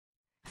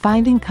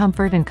Finding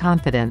comfort and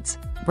confidence,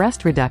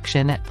 breast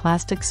reduction at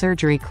Plastic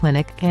Surgery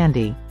Clinic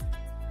Kandy.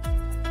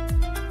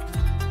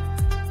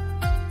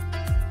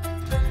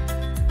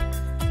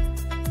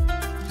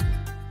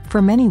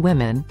 For many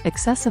women,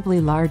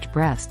 excessively large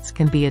breasts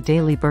can be a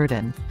daily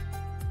burden.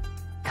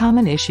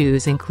 Common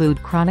issues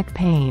include chronic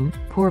pain,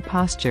 poor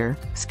posture,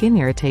 skin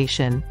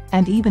irritation,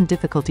 and even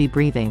difficulty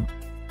breathing.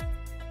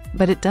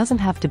 But it doesn't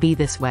have to be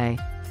this way.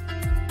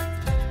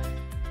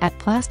 At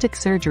Plastic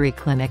Surgery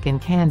Clinic in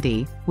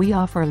Kandy, we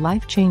offer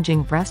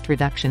life-changing breast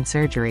reduction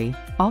surgery,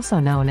 also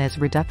known as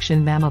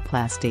reduction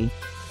mamoplasty.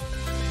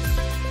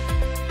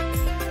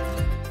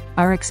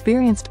 Our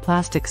experienced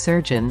plastic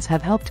surgeons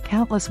have helped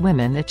countless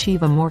women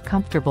achieve a more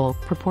comfortable,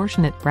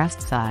 proportionate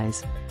breast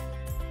size.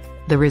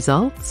 The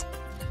results?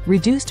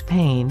 Reduced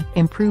pain,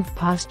 improved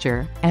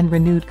posture, and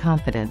renewed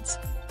confidence.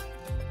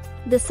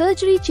 The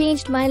surgery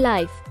changed my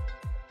life.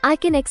 I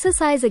can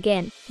exercise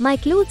again, my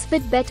clothes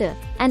fit better,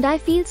 and I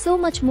feel so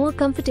much more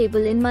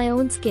comfortable in my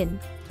own skin.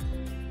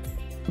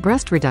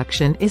 Breast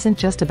reduction isn't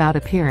just about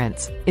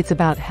appearance, it's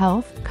about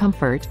health,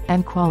 comfort,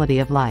 and quality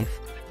of life.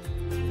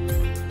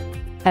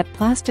 At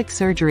Plastic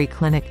Surgery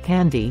Clinic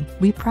Kandy,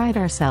 we pride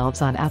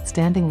ourselves on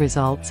outstanding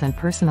results and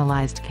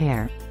personalized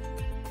care.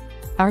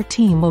 Our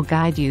team will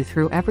guide you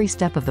through every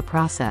step of the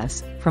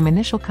process, from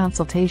initial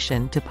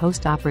consultation to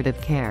post-operative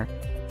care.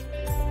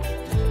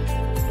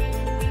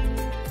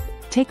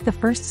 Take the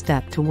first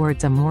step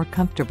towards a more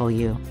comfortable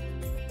you.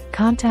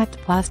 Contact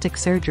Plastic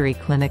Surgery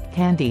Clinic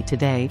Kandy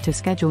today to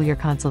schedule your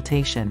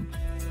consultation.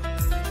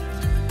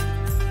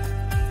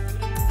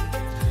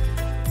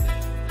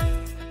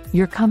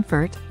 Your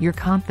comfort, your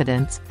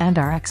confidence, and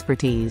our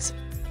expertise.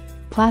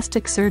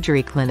 Plastic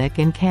Surgery Clinic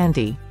in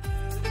Kandy.